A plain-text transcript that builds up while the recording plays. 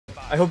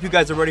I hope you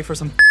guys are ready for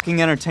some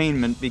f***ing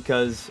entertainment,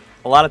 because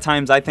a lot of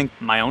times I think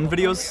my own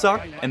videos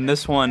suck, and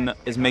this one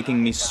is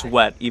making me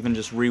sweat even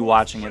just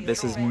rewatching it.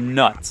 This is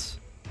nuts.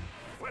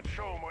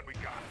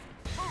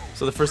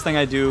 So the first thing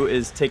I do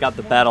is take out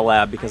the battle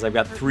lab, because I've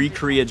got 3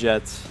 Korea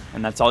jets,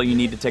 and that's all you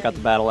need to take out the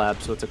battle lab.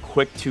 So it's a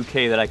quick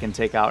 2K that I can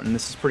take out, and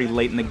this is pretty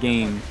late in the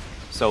game,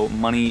 so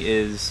money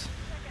is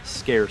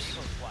scarce.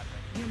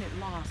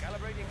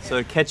 So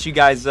to catch you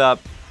guys up,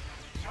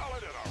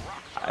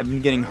 I've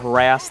been getting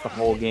harassed the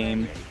whole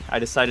game. I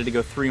decided to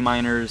go 3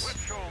 miners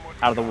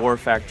out of the war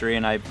factory,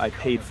 and I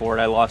paid for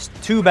it. I lost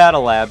 2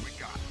 battle lab,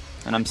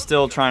 and I'm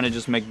still trying to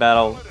just make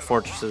battle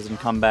fortresses and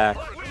come back.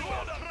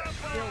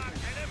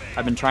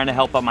 I've been trying to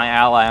help out my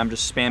ally. I'm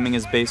just spamming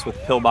his base with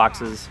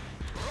pillboxes.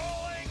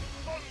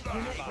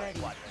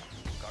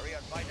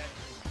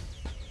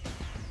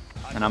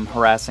 And I'm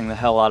harassing the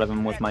hell out of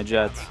him with my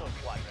jets.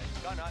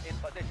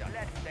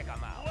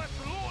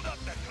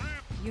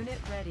 Unit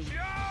ready.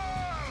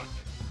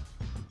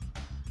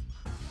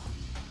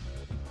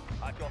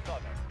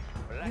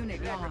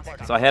 Unit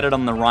lost. So I had it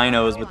on the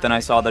rhinos, but then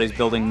I saw that he's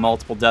building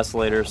multiple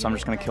desolators, so I'm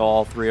just going to kill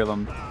all 3 of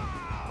them.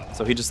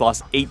 So he just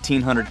lost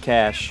 1,800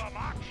 cash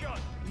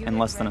in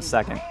less than a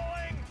second.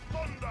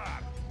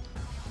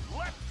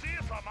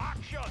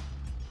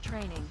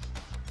 Training.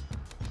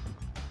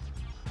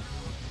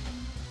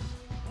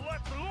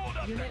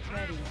 Unit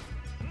ready.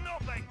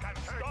 Nothing can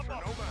stop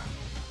us.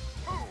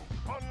 Move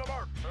on the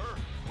mark, sir.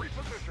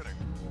 Repositioning.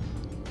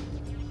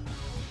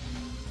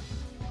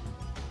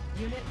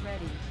 Unit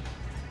ready.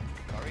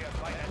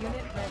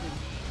 Unit ready.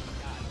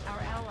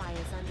 Our ally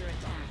is under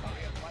attack.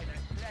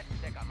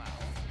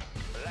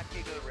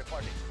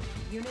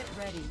 Unit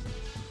ready.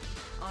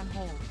 On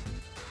hold.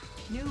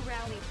 New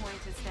rally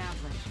point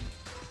established.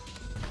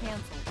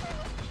 Cancelled.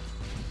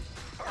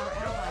 Our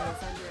ally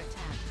is under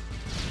attack.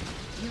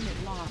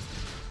 Unit lost.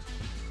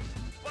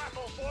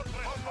 Battle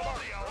fortress on the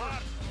mark.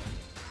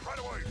 Right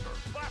away, sir.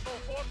 Battle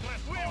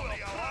fortress will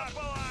be alert.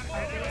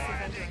 Our base is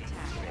under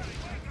attack.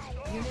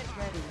 Unit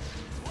ready.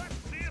 Let's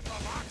see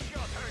some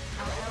action.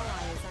 Our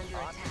ally is under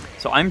attack.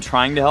 So I'm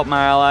trying to help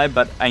my ally,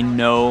 but I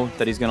know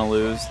that he's going to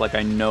lose. Like,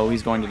 I know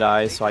he's going to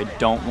die, so I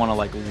don't want to,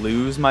 like,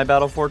 lose my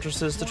battle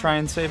fortresses to try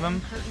and save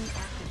him. Curtain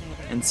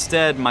activated.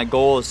 Instead, my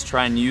goal is to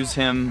try and use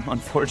him,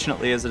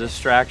 unfortunately, as a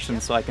distraction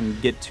so I can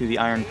get to the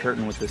Iron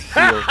Curtain with this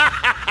seal. We will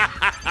trample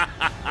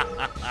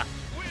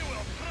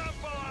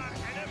our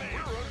enemy.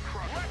 Let's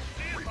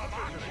see some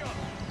action.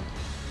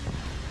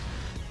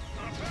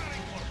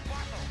 Preparing for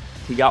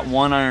battle. He got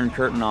 1 Iron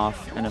Curtain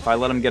off, and if I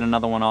let him get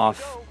another one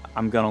off,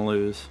 I'm going to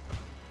lose.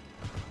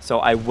 So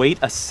I wait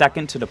a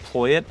second to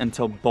deploy it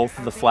until both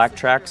of the flak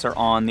tracks are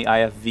on the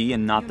IFV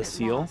and not the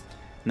seal.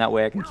 And that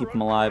way I can keep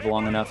him alive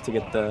long enough to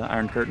get the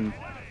Iron Curtain.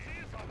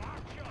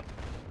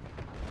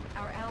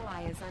 Our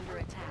ally is under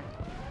attack.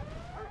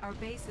 Our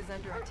base is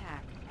under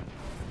attack.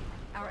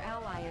 Our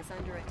ally is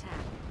under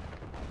attack.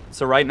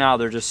 So right now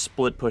they're just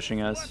split pushing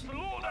us.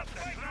 Load up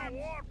the true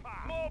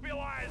warpath.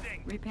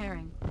 Mobilizing.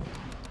 Repairing.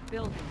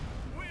 Building.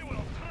 We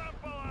will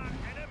trample our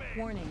enemy.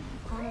 Warning.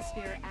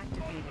 Chronosphere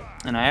activated.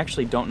 And I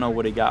actually don't know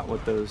what he got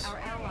with those, Our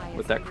ally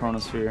with is that under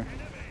chronosphere. attack.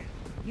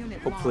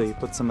 Unit Hopefully he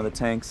lost. put some of the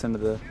tanks into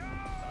the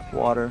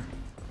water.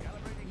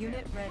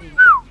 Unit ready.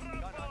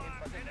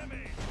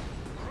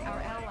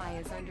 Our ally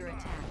is under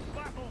attack.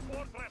 Battle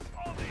fortress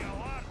on the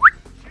alert.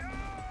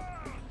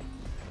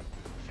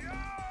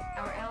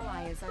 Our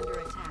ally is under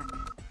attack.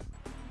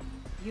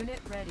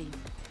 Unit ready.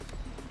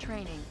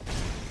 Training.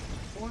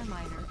 Ore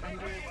miner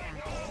under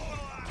attack.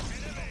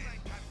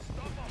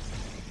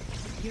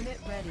 Unit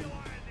ready.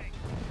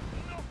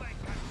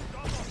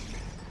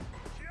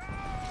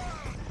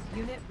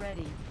 Unit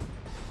ready.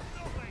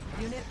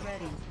 Unit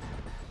ready.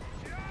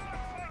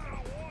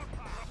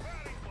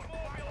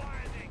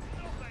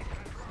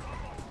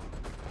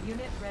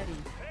 Unit ready.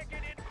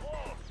 Taking it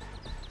close.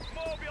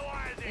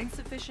 Mobilizing.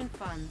 Insufficient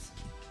funds.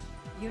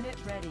 Unit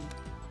ready.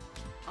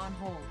 On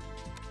hold.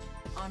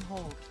 On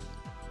hold.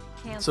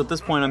 Cancel. So at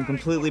this point I'm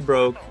completely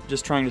broke,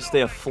 just trying to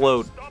stay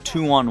afloat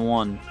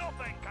 2-on-1.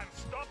 Nothing can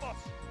stop us.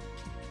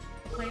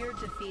 Player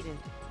defeated.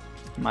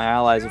 My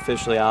ally's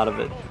officially out of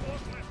it.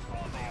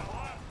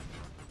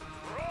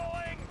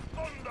 Rolling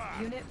thunder.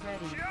 Unit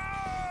ready.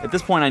 At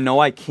this point I know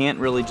I can't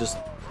really just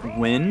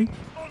win.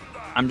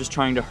 I'm just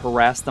trying to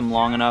harass them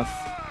long enough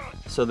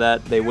so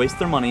that they waste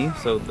their money,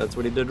 so that's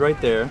what he did right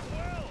there.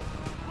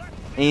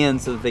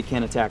 And so that they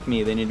can't attack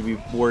me. They need to be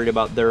worried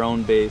about their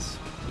own base,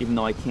 even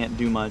though I can't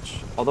do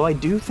much. Although I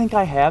do think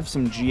I have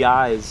some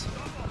GIs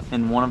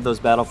in one of those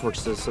battle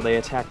fortresses, so they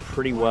attack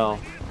pretty well.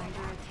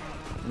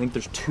 I think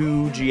there's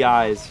 2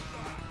 GIs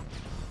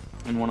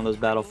in one of those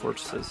battle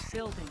fortresses.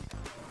 Building.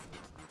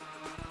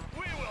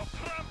 We will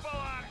trample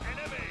our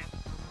enemies.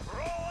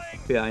 Rolling.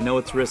 Yeah, I know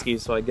it's risky,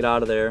 so I get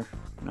out of there.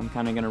 And I'm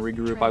kind of going to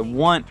regroup. I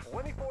want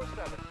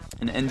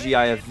 24/7. an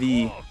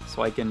NGIFV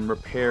so I can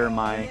repair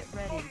my Unit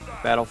ready.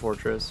 battle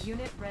fortress.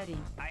 Unit ready.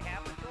 I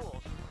have the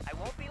tools. I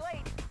won't be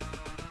late.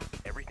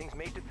 Everything's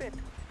made to fit.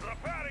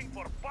 Preparing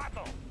for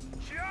battle.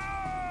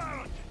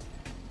 Charge!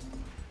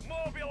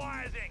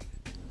 Mobilizing.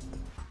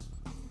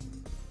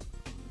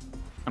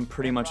 I'm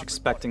pretty much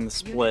expecting the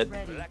split.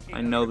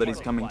 I know that he's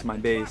coming to my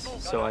base,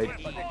 so I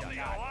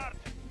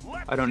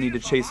don't need to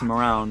chase him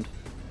around.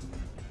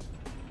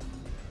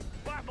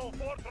 Battle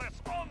fortress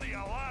on the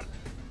alert.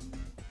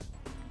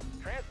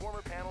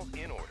 Transformer panels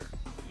in order.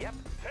 Yep.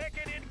 Take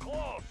it in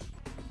close.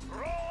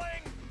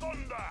 Rolling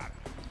thunder.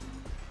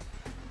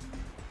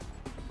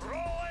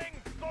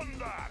 Rolling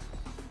thunder.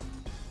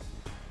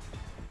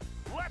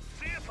 Let's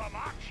see some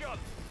action.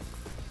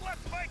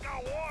 Let's make a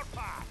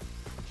warpath.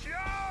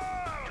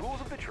 Charge!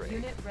 Tools of the trade.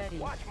 Unit ready.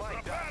 Watch my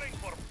dust. Preparing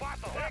for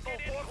battle. Take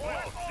it in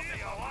close. On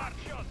the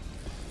alert.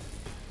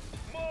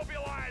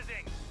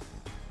 Mobilizing.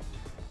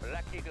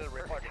 Black Eagle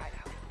report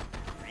hideout.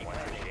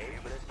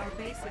 Our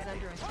base is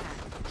under attack.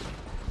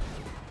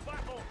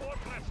 Battle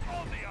fortress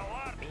on the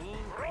alert. Mean,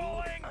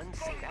 Rolling green,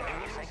 unseen. I'll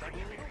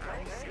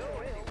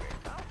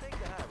take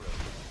the high road.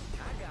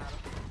 I got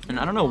him. And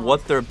I don't know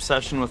what their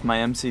obsession with my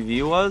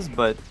MCV was,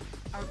 but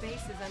Our base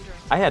is under attack.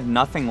 I had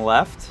nothing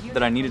left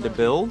that I needed to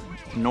build,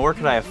 nor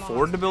could I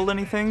afford to build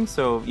anything,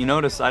 so you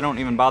notice I don't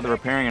even bother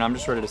repairing it. I'm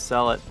just ready to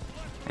sell it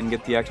and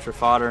get the extra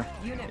fodder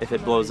if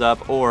it blows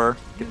up, or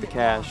get the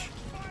cash.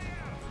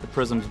 The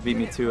prisms beat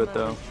me to it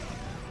though.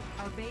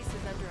 Our base is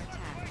under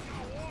attack.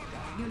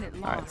 Unit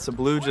lost. Alright, so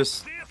Blue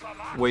just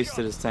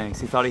wasted his tanks.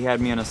 He thought he had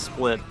me in a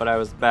split, but I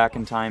was back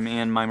in time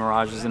and my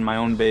Mirage is in my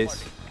own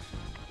base.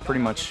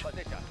 Pretty much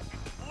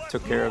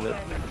took care of it.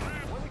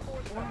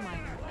 Ore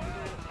miner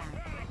under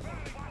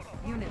attack.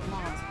 Unit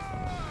lost.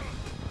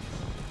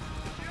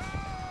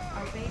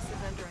 Our base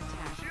is under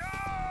attack.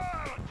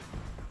 Charge!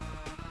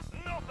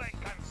 Nothing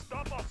can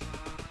stop us.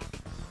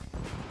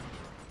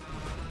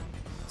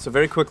 So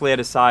very quickly I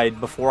decide,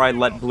 before I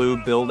let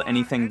Blue build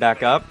anything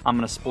back up, I'm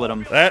going to split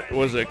them. That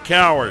was a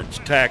coward's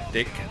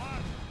tactic.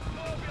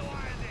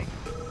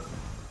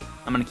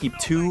 I'm going to keep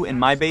 2 in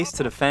my base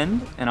to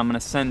defend, and I'm going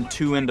to send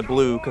 2 into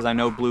Blue because I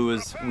know Blue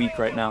is weak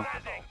right now.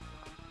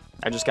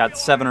 I just got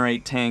 7 or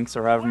 8 tanks,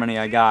 or however many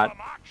I got,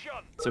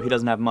 so he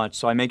doesn't have much.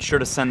 So I make sure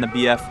to send the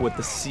BF with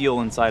the seal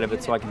inside of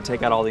it so I can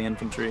take out all the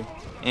infantry.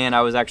 And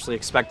I was actually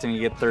expecting to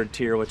get 3rd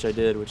tier, which I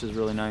did, which is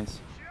really nice.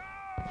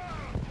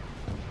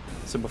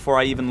 So before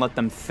I even let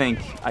them think,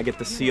 I get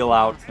the seal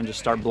out and just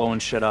start blowing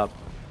shit up.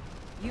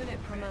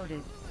 Unit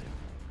promoted.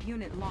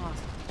 Unit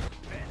lost.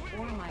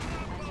 Ore miner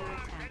under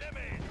attack.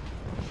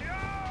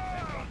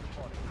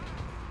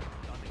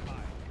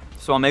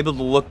 So I'm able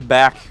to look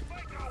back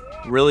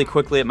really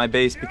quickly at my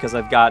base because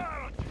I've got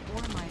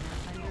Ore miner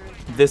under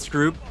attack. this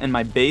group and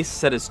my base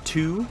set as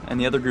 2 and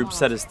the other group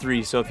set as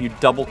 3. So if you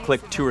double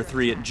click 2 or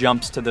 3, it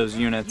jumps to those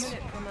units.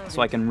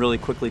 So I can really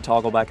quickly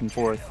toggle back and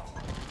forth.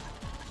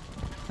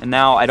 And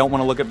now I don't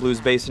want to look at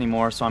Blue's base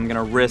anymore, so I'm going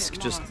to risk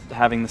just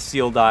having the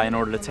seal die in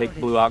order to take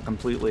Blue out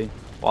completely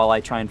while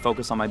I try and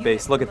focus on my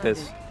base. Look at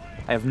this.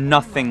 I have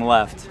nothing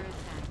left.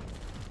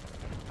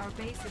 Our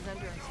base is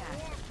under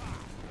attack.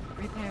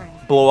 Repairing.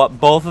 Blow up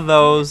both of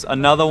those.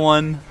 Another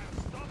one.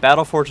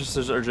 Battle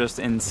fortresses are just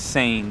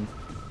insane.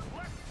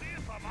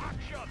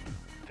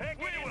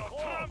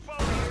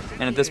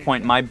 And at this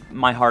point,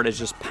 my heart is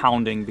just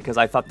pounding because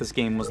I thought this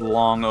game was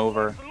long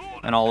over.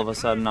 And all of a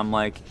sudden, I'm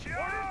like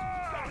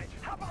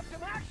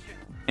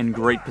in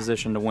great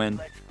position to win.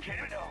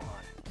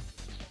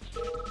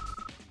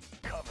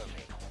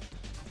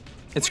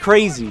 It's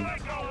crazy.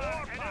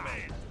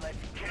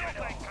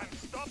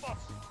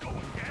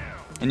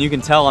 And you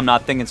can tell I'm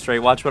not thinking straight.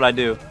 Watch what I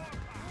do.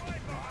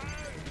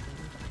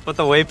 Put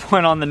the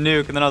waypoint on the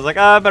nuke, and then I was like,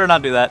 I better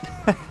not do that.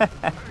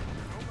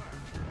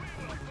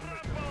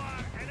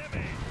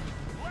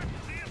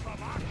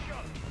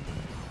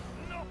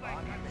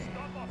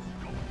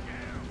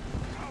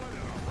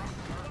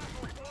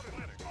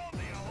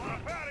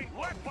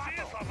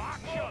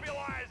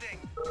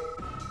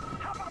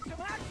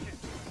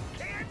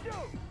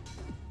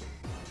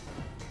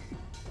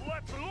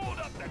 Let's load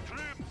up the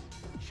troops.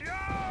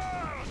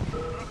 Charge!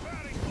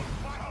 Preparing for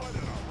battle in a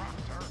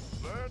raptor.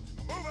 Let's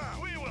move out.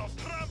 We will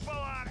trample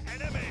our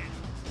enemies.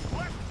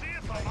 Let's see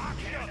some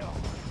action.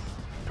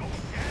 Go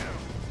down.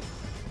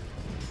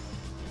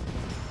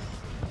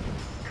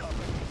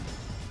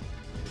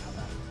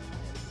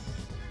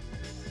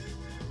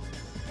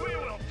 We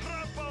will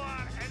trample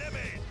our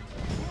enemies.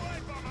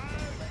 Wipe them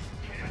out.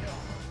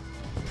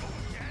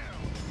 Go down.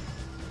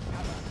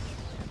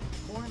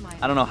 Ore miner.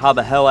 I don't know how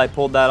the hell I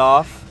pulled that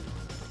off,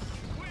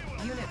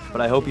 Unit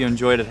but I hope you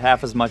enjoyed it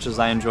half as much as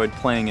I enjoyed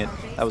playing it.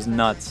 That was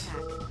nuts.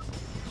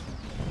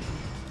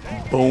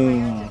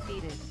 Boom.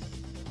 defeated.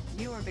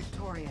 You are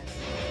victorious.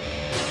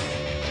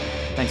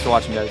 Thanks for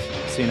watching, guys.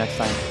 See you next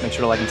time. Make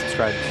sure to like and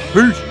subscribe.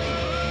 Peace!